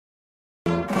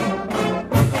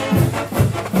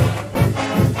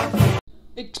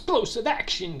explosive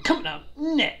action coming up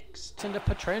next. Into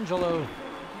Pietrangelo.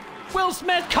 Will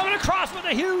Smith coming across with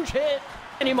a huge hit.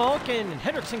 Kenny Malkin, and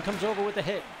Hendrickson comes over with a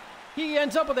hit. He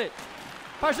ends up with it.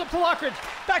 Fires up to Lockridge.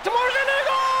 Back to Morrison and a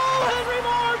goal! Henry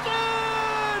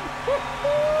Morrison!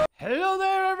 Woo-hoo! Hello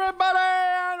there, everybody,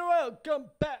 and welcome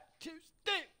back to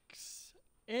Stix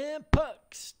and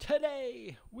Pucks.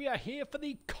 Today, we are here for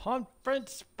the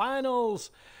conference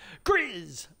finals.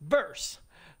 Grizz versus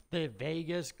the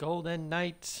Vegas Golden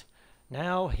Knights.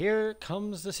 Now, here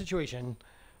comes the situation.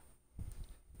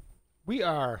 We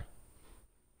are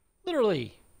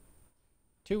literally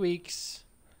 2 weeks-ish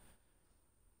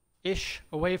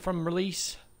away from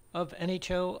release of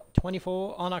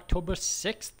NHL24 on October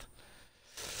 6th.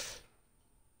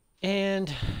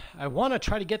 And I want to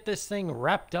try to get this thing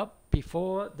wrapped up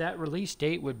before that release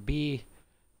date would be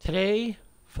today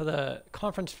for the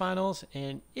conference finals.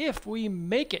 And if we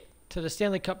make it to the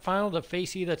Stanley Cup final to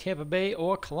face either Tampa Bay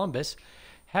or Columbus,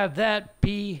 have that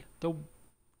be the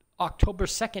October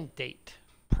 2nd date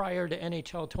prior to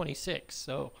NHL 26.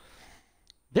 So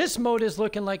this mode is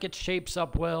looking like it shapes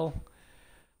up well.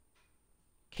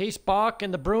 Case Bach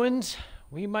and the Bruins,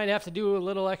 we might have to do a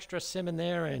little extra sim in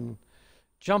there and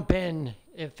jump in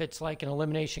if it's like an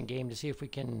elimination game to see if we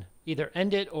can either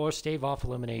end it or stave off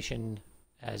elimination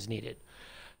as needed.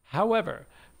 However,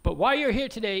 but while you're here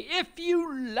today, if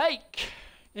you like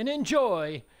and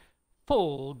enjoy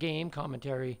full game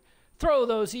commentary, throw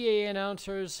those EA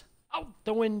announcers out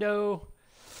the window,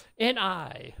 and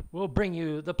I will bring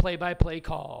you the play-by-play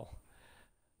call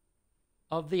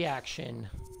of the action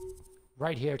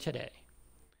right here today.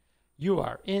 You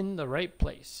are in the right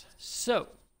place. So,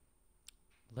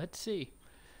 let's see.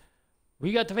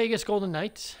 We got the Vegas Golden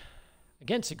Knights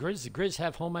against the Grizz. The Grizz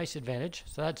have home ice advantage,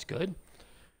 so that's good.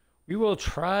 We will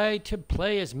try to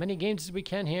play as many games as we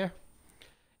can here.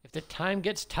 If the time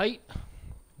gets tight,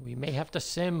 we may have to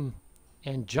sim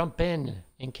and jump in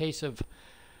case of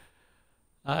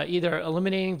either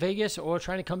eliminating Vegas or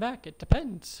trying to come back. It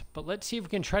depends. But let's see if we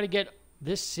can try to get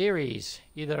this series,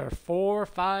 either 4,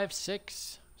 5,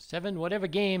 6, 7, whatever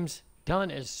games,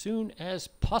 done as soon as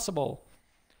possible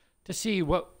to see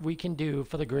what we can do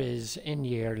for the Grizz in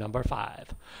year number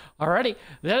 5. Alrighty,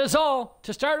 that is all.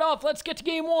 To start off, let's get to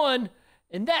game 1,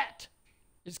 and that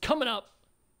is coming up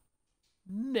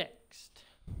next.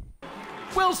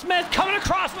 Will Smith coming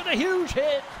across with a huge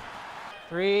hit.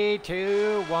 3,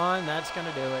 2, 1. That's going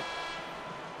to do it.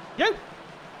 Yep.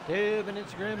 Dib and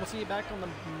Instagram. We'll see you back on the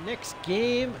next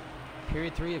game.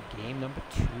 Period 3 of game number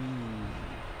 2.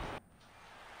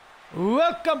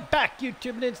 Welcome back,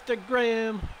 YouTube and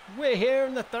Instagram. We're here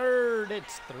in the third.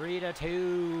 It's 3-2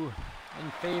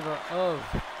 in favor of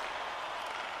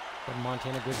the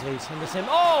Montana Grizzlies in the sim.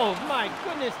 Oh, my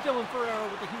goodness. Dylan Ferrero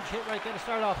with a huge hit right there to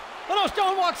start off. Oh, no,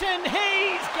 Stone walks in.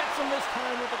 Hayes gets him this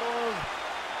time with the glove.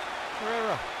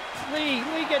 Ferrero.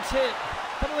 Lee gets hit.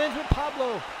 Pedal ends with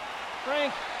Pablo.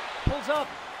 Frank pulls up.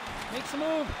 Makes a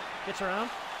move. Gets around.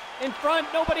 In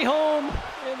front, nobody home.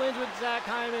 It lands with Zach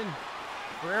Hyman.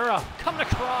 Ferrero coming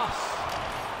across.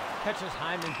 Catches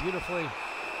Hyman beautifully.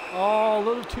 Oh, a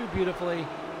little too beautifully. And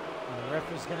the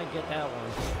ref is going to get that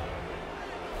one.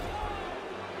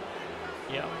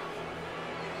 Yep.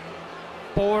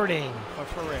 Boarding for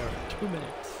Ferrero. 2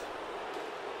 minutes.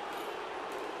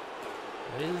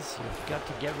 Liz, you've got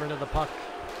to get rid of the puck.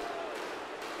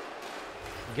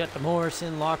 You got the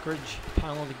Morrison, Lockridge,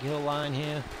 pound the kill line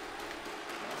here.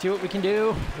 See what we can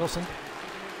do. Wilson,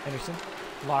 Henderson,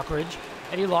 Lockridge.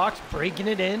 Eddie Locks breaking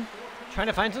it in, trying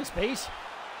to find some space.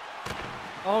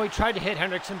 Oh, he tried to hit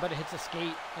Hendrickson, but it hits a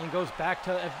skate and goes back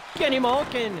to Kenny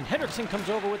Malkin, and Hendrickson comes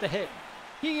over with a hit.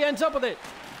 He ends up with it.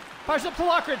 Fires up to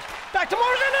Lockridge. Back to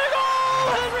Morrison and a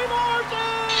goal! Henry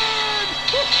Morrison!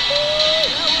 Woo-hoo!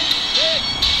 That was sick.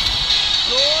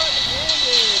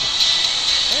 Short-handed.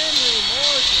 Henry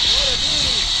Morrison, what a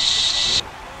beauty.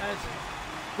 As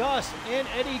Gus and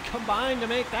Eddie combined to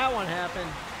make that one happen.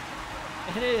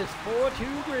 And it is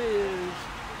 4-2 Grizz.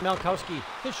 Malkowski,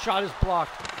 his shot is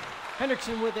blocked.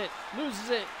 Hendrickson with it, loses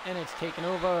it, and it's taken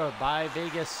over by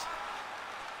Vegas.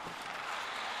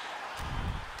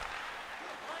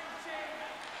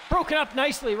 Broken up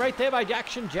nicely right there by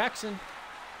Jackson Jackson.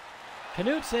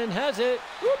 Knutson has it.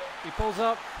 Whoop, he pulls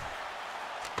up.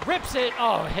 Rips it.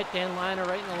 Oh, hit Dan Liner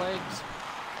right in the legs.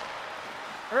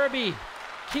 Irby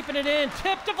keeping it in.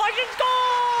 Tip, deflection,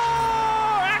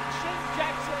 score! Action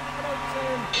Jackson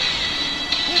Knutson.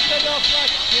 With the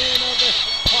deflection of the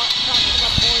shot from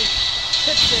the point.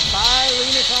 Tips it by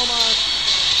Linus Omar.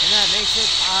 And that makes it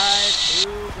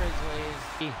 5-2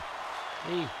 Grizzlies.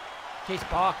 Lee, Case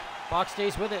Bach. Bach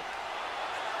stays with it.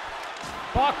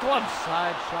 Bach glove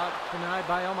side shot denied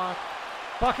by Omar.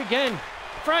 Bach again.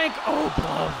 Frank. Oh,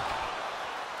 glove.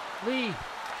 Lee.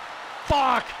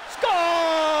 Bach.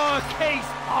 Score!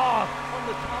 Case off from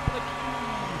the top of the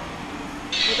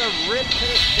key. With a rip to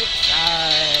the stick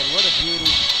side. What a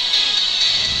beauty.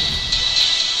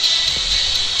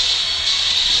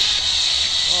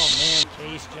 Oh man,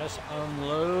 Case just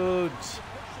unloads.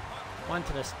 One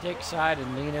to the stick side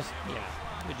and Linus. Yeah,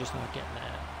 you're just not getting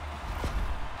that.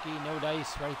 No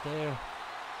dice right there.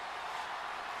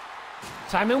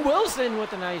 Simon Wilson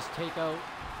with a nice takeout.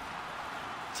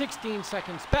 16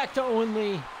 seconds. Back to Owen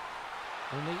Lee.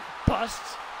 Owen Lee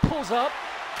busts, pulls up,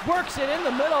 works it in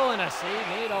the middle, and a save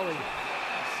made. Ollie.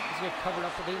 He's get covered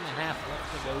up with 8.5 left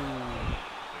to go.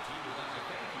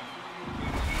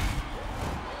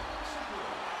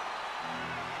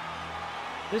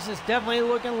 This is definitely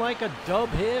looking like a dub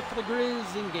here for the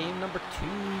Grizz in game number 2.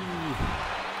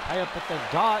 High up at the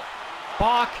dot.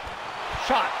 Bach.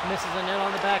 Shot. Misses the net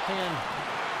on the backhand.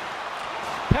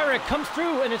 Perrick comes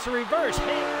through and it's a reverse hit.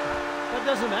 That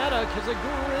doesn't matter because the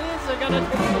Grizzlies are going to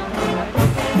take it.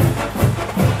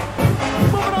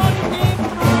 Moving on to game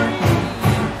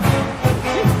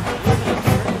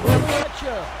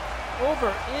 3.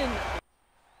 Over in.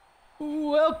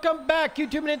 Welcome back,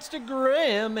 YouTube and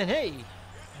Instagram. And hey,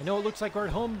 I know it looks like we're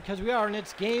at home because we are, and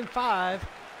it's game 5.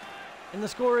 And the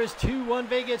score is 2-1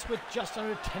 Vegas with just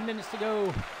under 10 minutes to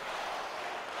go.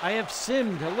 I have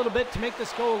simmed a little bit to make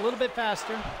this go a little bit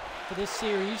faster for this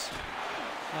series.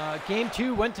 Game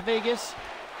 2 went to Vegas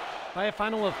by a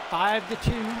final of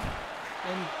 5-2.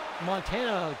 And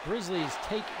Montana Grizzlies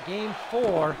take game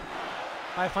 4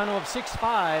 by a final of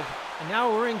 6-5. And now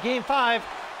we're in game 5.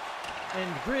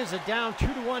 And Grizz are down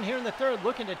 2-1 here in the third,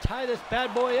 looking to tie this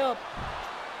bad boy up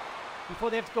before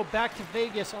they have to go back to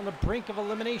Vegas on the brink of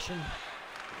elimination.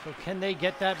 So can they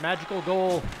get that magical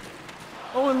goal?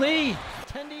 Owen Lee,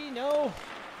 Tendy, no.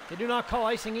 They do not call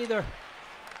icing either.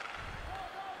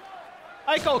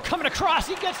 Eichel coming across,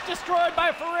 he gets destroyed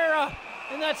by Ferreira,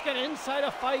 and that's gonna incite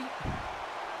a fight.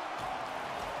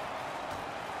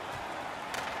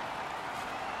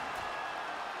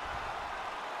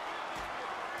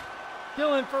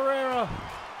 Dylan Ferreira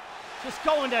just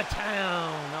going to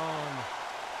town on.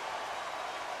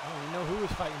 I don't even know who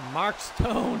was fighting. Mark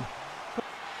Stone.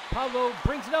 Pablo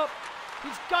brings it up.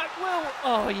 He's got Will.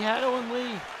 Oh, he had Owen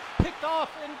Lee. Picked off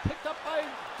and picked up by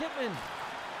Dittman.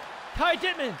 Ty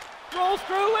Dittman rolls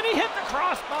through and he hit the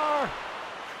crossbar.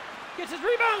 Gets his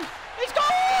rebound. He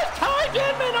scores! Ty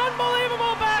Dittman,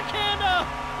 unbelievable backhander.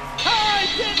 Ty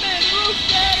Dittman, Ruth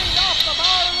Daddy off the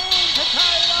bar room to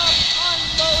tie it up.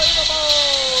 Unbelievable.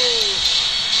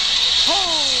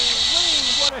 Holy,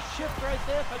 what a shift right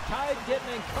there for Ty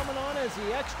Dittman coming on as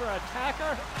the extra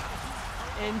attacker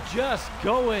and just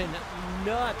going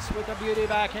nuts with a beauty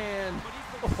backhand.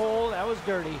 Oh, that was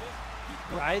dirty.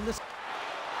 Riding the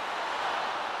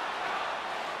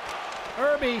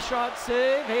Irby shot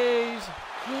save. Hayes.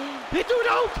 He threw it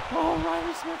out. Oh,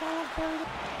 Riley Smith almost buried it.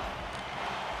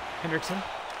 Hendrickson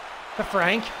to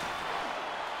Frank.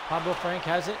 Pablo Frank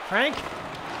has it. Frank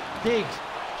digs.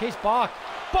 Case Bach.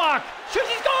 Bach shoots.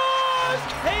 He scores.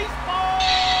 Case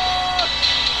Bach.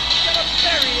 Gonna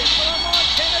bury it for the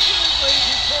Montana Grizzlies.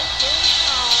 He pulls really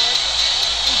hard.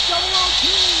 It's double OT.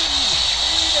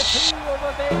 3-2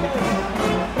 over Vegas.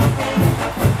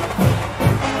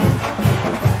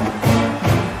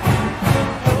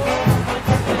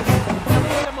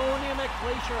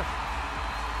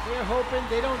 They're hoping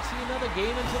they don't see another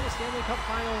game until the Stanley Cup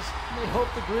Finals. They hope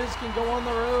the Grizz can go on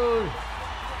the road,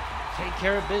 take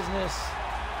care of business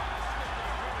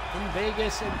in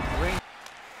Vegas and bring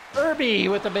Irby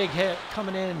with a big hit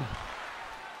coming in.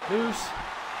 Loose.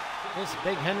 This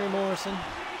big Henry Morrison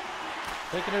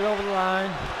taking it over the line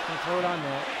and throw it on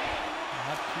net.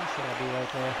 Not too shabby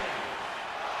right there.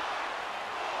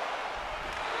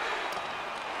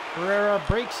 Ferreira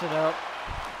breaks it up.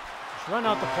 Run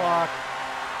out the clock.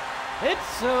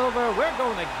 It's over. We're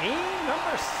going to game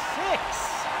number 6.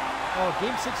 Oh,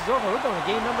 game 6 is over. We're going to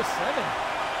game number 7.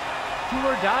 Do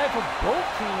or die for both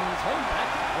teams. Heading back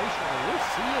to Glacier. We'll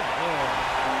see you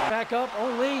there. Back up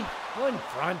only one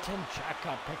front, and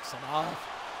Chaka picks it off.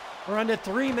 We're under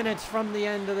 3 minutes from the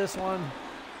end of this one.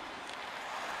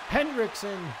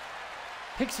 Hendrickson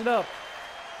picks it up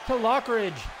to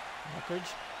Lockridge.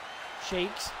 Lockridge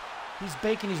shakes. He's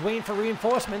baking. He's waiting for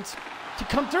reinforcements to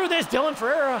come through this. Dylan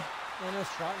Ferreira. And a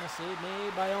shot and a save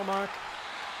made by Elmark.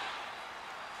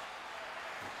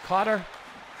 Cotter.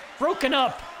 Broken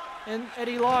up. And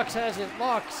Eddie Locks has it.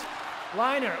 Locks.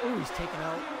 Liner. Ooh, he's taken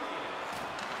out.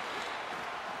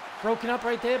 Broken up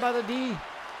right there by the D.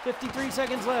 53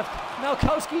 seconds left.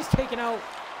 Malkowski's taken out.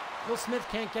 Will Smith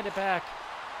can't get it back.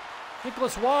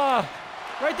 Nicholas Waugh.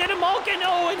 Right there to Malkin.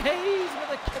 Oh, and Hayes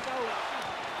with a kick out.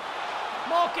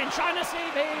 Malkin trying to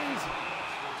save Hayes.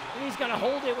 And he's going to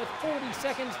hold it with 40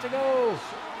 seconds to go.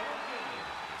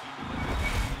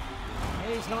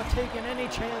 Hayes not taking any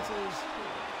chances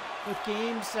with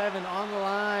Game 7 on the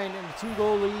line and the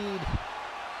 2-goal lead.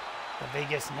 The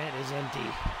Vegas net is empty.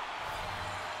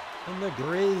 And the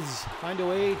Grizz find a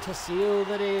way to seal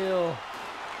the deal.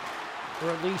 Or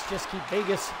at least just keep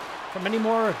Vegas from any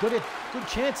more good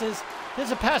chances. There's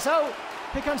a pass out.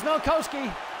 Here comes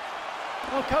Malkowski.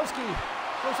 Malkowski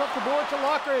goes up the board to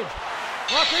Lockridge.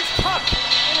 Lockridge tuck.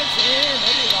 And it's in.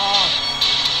 Eddie Ross.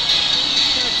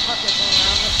 He's going to tuck it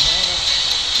around the corner.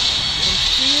 And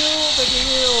seal the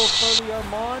deal for the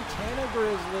Montana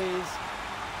Grizzlies.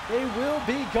 They will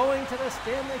be going to the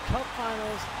Stanley Cup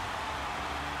Finals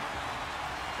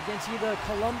against either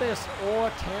Columbus or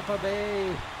Tampa Bay.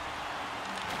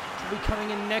 Will be coming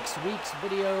in next week's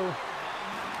video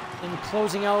and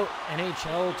closing out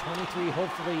NHL 23,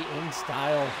 hopefully in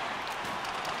style.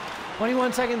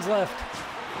 21 seconds left.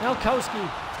 Malkowski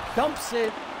dumps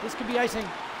it. This could be icing.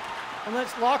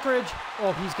 Unless Lockridge.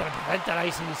 Oh, he's going to prevent that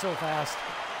icing. He's so fast.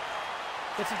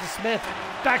 Gets it to Smith.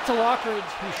 Back to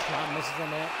Lockridge. He shot misses the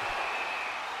net.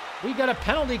 We got a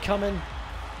penalty coming.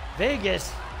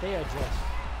 Vegas, they are just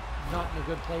not in a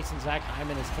good place, and Zach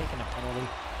Hyman is taking a penalty.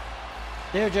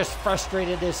 They're just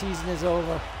frustrated their season is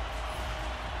over.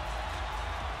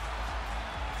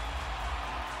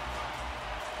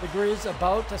 The Grizz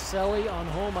about to Selly on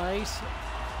home ice.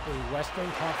 The Western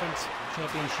Conference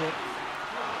Championship.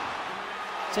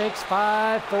 6,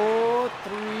 5, 4,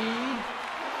 3,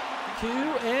 2,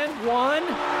 and 1.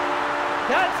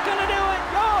 That's gonna do it.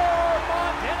 Your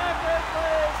Montana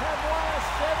Grizzlies have won a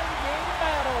 7-game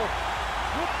battle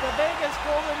with the Vegas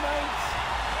Golden Knights.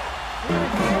 We're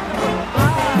here to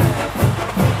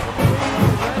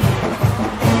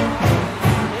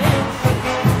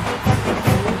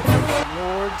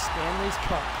Lord Stanley's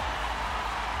Cup.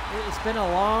 It's been a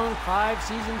long 5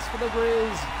 seasons for the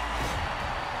Grizz,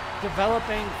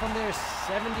 developing from their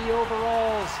 70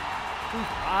 overalls through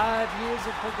 5 years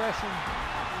of progression,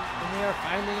 and they are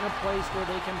finally in a place where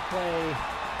they can play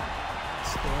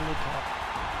Stanley Cup.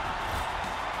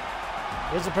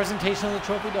 Here's a presentation of the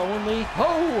trophy to only.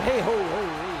 Ho, hey, ho, ho, hey,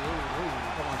 ho, ho.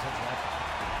 Don't want to touch that.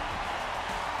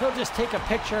 He'll just take a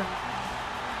picture,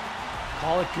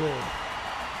 call it good.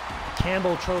 The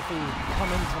Campbell Trophy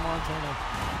coming to Montana.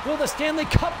 Will the Stanley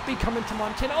Cup be coming to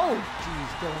Montana? Oh,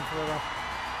 geez, Dylan Flora.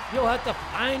 You'll have to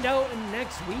find out in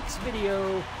next week's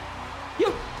video.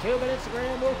 YouTube and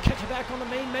Instagram will catch you back on the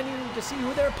main menu to see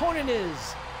who their opponent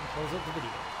is. And close out the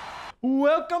video.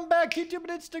 Welcome back, YouTube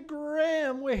and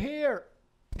Instagram. We're here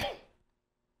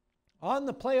on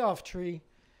the playoff tree.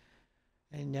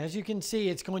 And as you can see,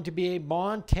 it's going to be a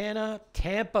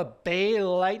Montana-Tampa Bay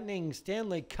Lightning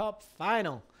Stanley Cup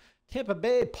final. Tampa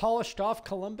Bay polished off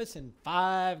Columbus in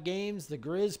 5 games. The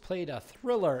Grizz played a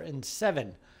thriller in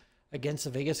 7 against the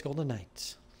Vegas Golden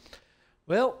Knights.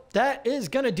 Well, that is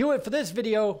going to do it for this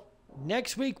video.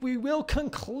 Next week, we will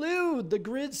conclude the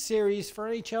Grizz series for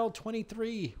NHL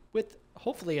 23 with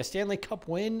hopefully a Stanley Cup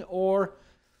win or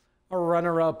a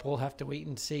runner-up. We'll have to wait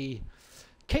and see.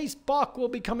 Case Buck will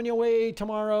be coming your way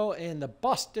tomorrow, and the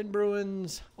Boston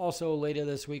Bruins also later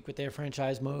this week with their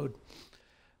franchise mode.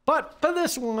 But for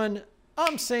this one,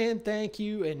 I'm saying thank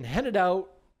you and headed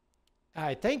out.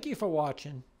 I thank you for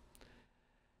watching.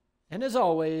 And as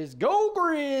always, go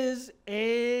Grizz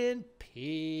and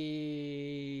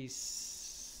peace.